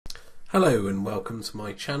Hello and welcome to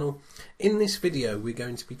my channel. In this video we're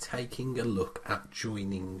going to be taking a look at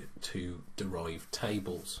joining two derived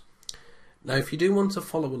tables. Now if you do want to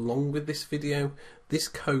follow along with this video, this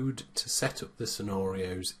code to set up the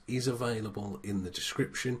scenarios is available in the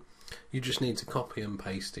description. You just need to copy and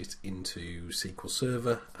paste it into SQL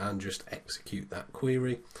Server and just execute that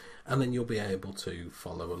query, and then you'll be able to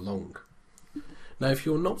follow along. Now if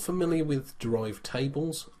you're not familiar with derived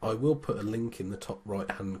tables, I will put a link in the top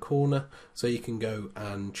right hand corner so you can go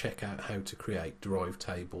and check out how to create derived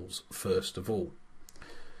tables first of all.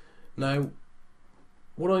 Now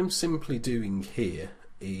what I'm simply doing here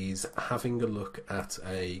is having a look at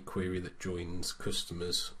a query that joins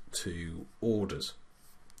customers to orders.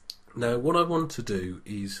 Now what I want to do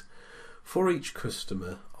is, for each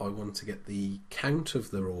customer I want to get the count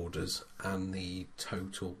of their orders and the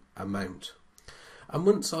total amount. And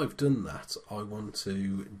once I've done that, I want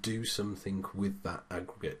to do something with that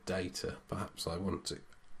aggregate data. Perhaps I want to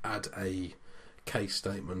add a case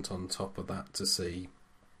statement on top of that to see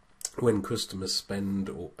when customers spend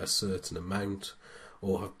a certain amount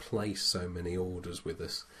or have placed so many orders with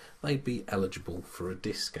us, they'd be eligible for a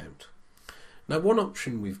discount. Now one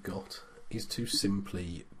option we've got is to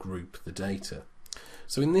simply group the data.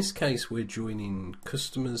 So in this case we're joining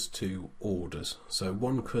customers to orders. So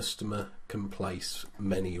one customer can place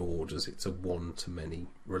many orders. It's a one-to-many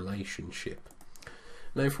relationship.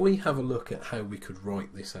 Now if we have a look at how we could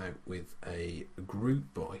write this out with a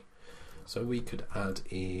group by, so we could add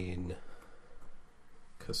in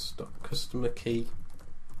CustomerKey,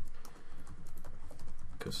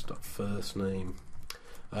 FirstName.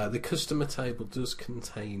 The customer table does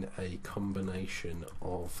contain a combination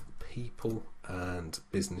of people and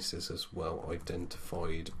businesses as well,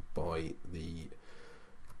 identified by the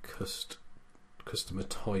customer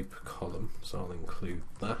type column, so I'll include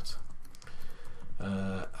that.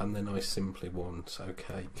 And then I simply want,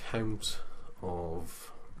 okay, count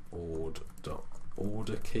of order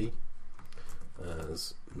key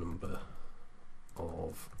as number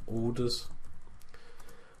of orders,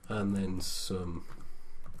 and then some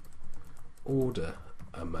order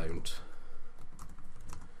amount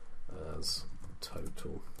as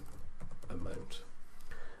total amount.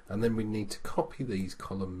 And then we need to copy these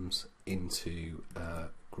columns into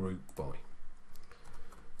group by.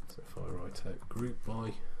 So if I write out group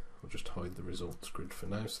by, I'll just hide the results grid for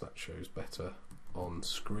now so that shows better on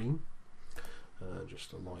screen.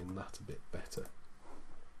 Just align that a bit better.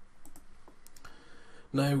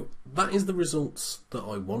 Now that is the results that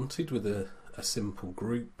I wanted with a simple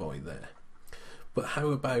group by there. But how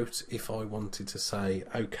about if I wanted to say,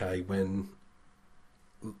 okay,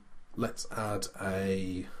 let's add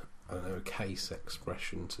a case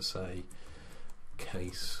expression to say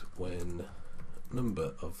case when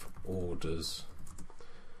number of orders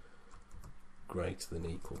greater than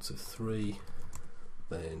equal to 3,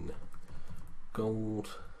 then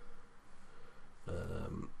gold.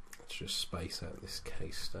 Let's just space out this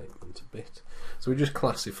case statement a bit. So we're just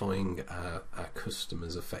classifying our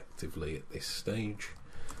customers effectively at this stage.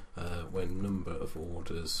 When number of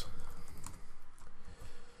orders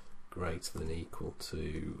greater than equal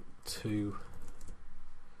to 2,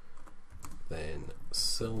 then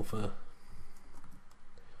silver,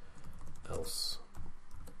 else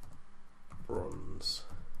bronze,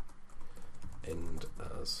 end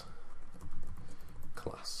as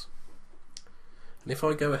class. And if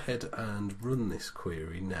I go ahead and run this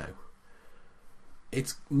query now,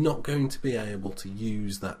 it's not going to be able to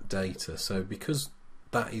use that data. So because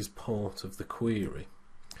that is part of the query,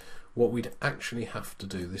 what we'd actually have to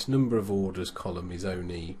do, this number of orders column is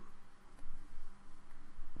only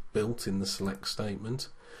built in the select statement.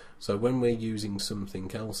 So when we're using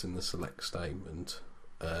something else in the select statement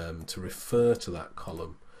to refer to that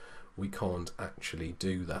column, we can't actually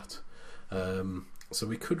do that. So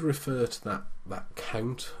we could refer to that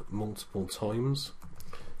count multiple times.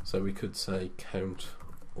 So we could say count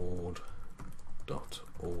order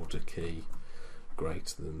key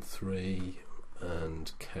greater than 3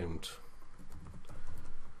 and count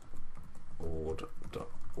order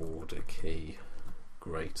key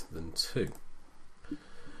greater than 2.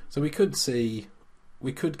 So we could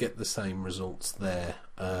get the same results there,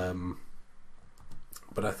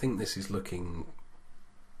 but I think this is looking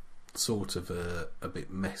sort of a bit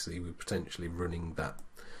messy with potentially running that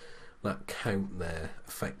count there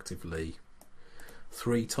effectively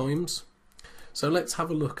 3 times. So let's have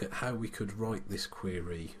a look at how we could write this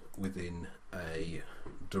query within a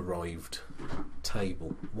derived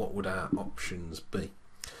table. What would our options be?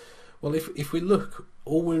 Well, if we look,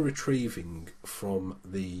 all we're retrieving from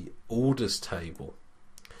the orders table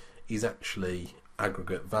is actually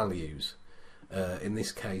aggregate values. In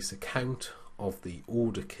this case, a count of the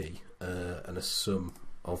order key and a sum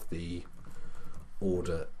of the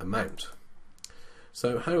order amount.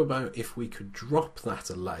 So how about if we could drop that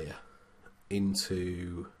a layer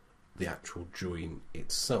into the actual join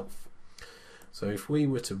itself? So if we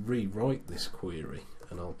were to rewrite this query,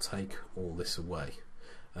 and I'll take all this away,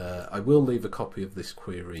 I will leave a copy of this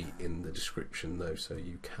query in the description though, so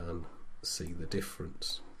you can see the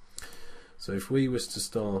difference. So if we was to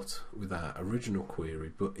start with our original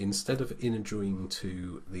query, but instead of inner join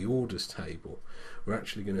to the orders table, we're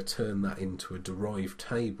actually going to turn that into a derived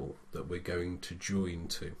table that we're going to join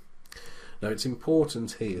to. Now it's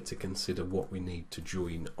important here to consider what we need to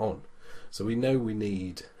join on. So we know we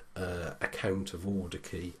need a count of order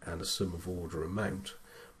key and a sum of order amount,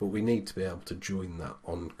 but we need to be able to join that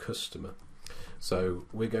on customer. So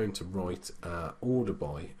we're going to write our order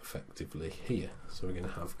by effectively here. So we're going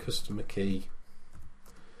to have CustomerKey,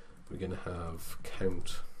 we're going to have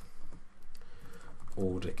count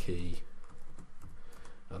order key,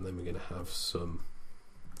 and then we're going to have some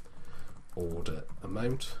order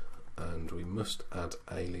amount, and we must add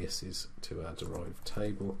aliases to our derived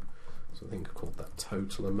table. So I think I called that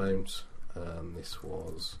total amount, and this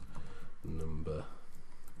was number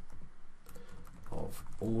of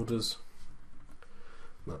orders.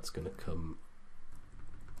 That's going to come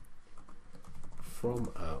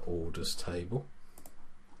from our orders table.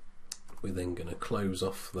 We're then going to close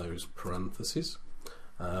off those parentheses.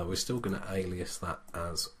 We're still going to alias that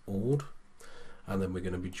as ord, and then we're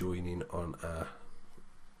going to be joining on our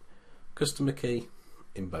customer key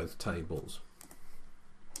in both tables.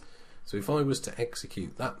 So if I was to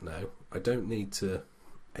execute that now, I don't need to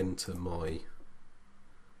enter my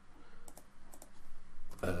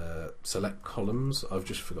select columns. I've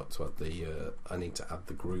just forgot to add the I need to add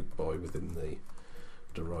the group by within the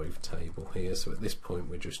derived table here. So at this point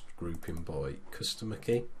we're just grouping by customer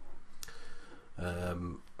key.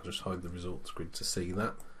 I'll just hide the results grid to see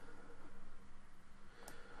that.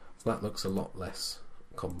 So that looks a lot less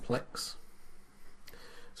complex.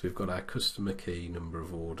 So we've got our customer key, number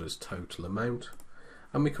of orders, total amount,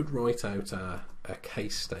 and we could write out our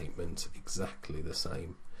case statement exactly the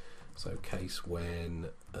same. So case when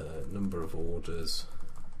number of orders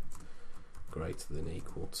greater than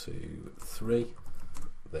equal to 3,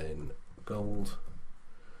 then gold.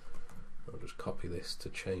 I'll just copy this to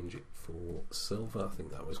change it for silver. I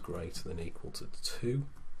think that was greater than equal to 2.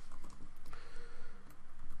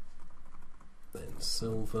 Then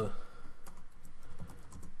silver,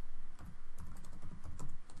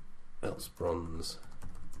 else bronze,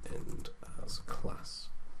 end as class.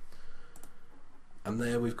 And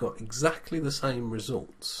there we've got exactly the same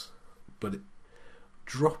results, but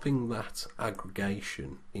dropping that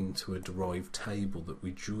aggregation into a derived table that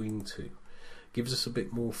we join to gives us a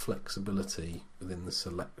bit more flexibility within the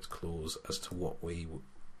select clause as to what we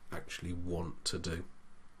actually want to do.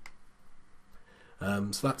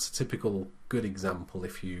 So that's a typical good example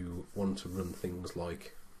if you want to run things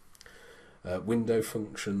like window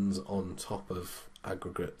functions on top of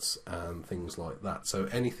aggregates and things like that. So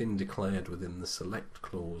anything declared within the select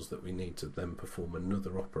clause that we need to then perform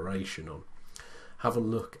another operation on, have a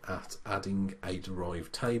look at adding a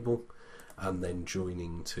derived table and then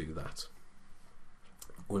joining to that.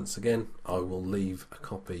 Once again, I will leave a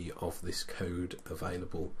copy of this code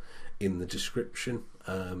available in the description,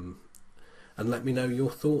 and let me know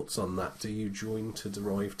your thoughts on that. Do you join to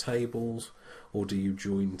derived tables, or do you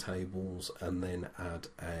join tables and then add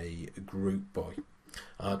a group by?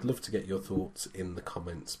 I'd love to get your thoughts in the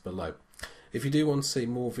comments below. If you do want to see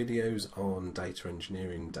more videos on data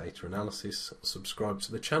engineering, data analysis, subscribe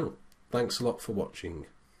to the channel. Thanks a lot for watching.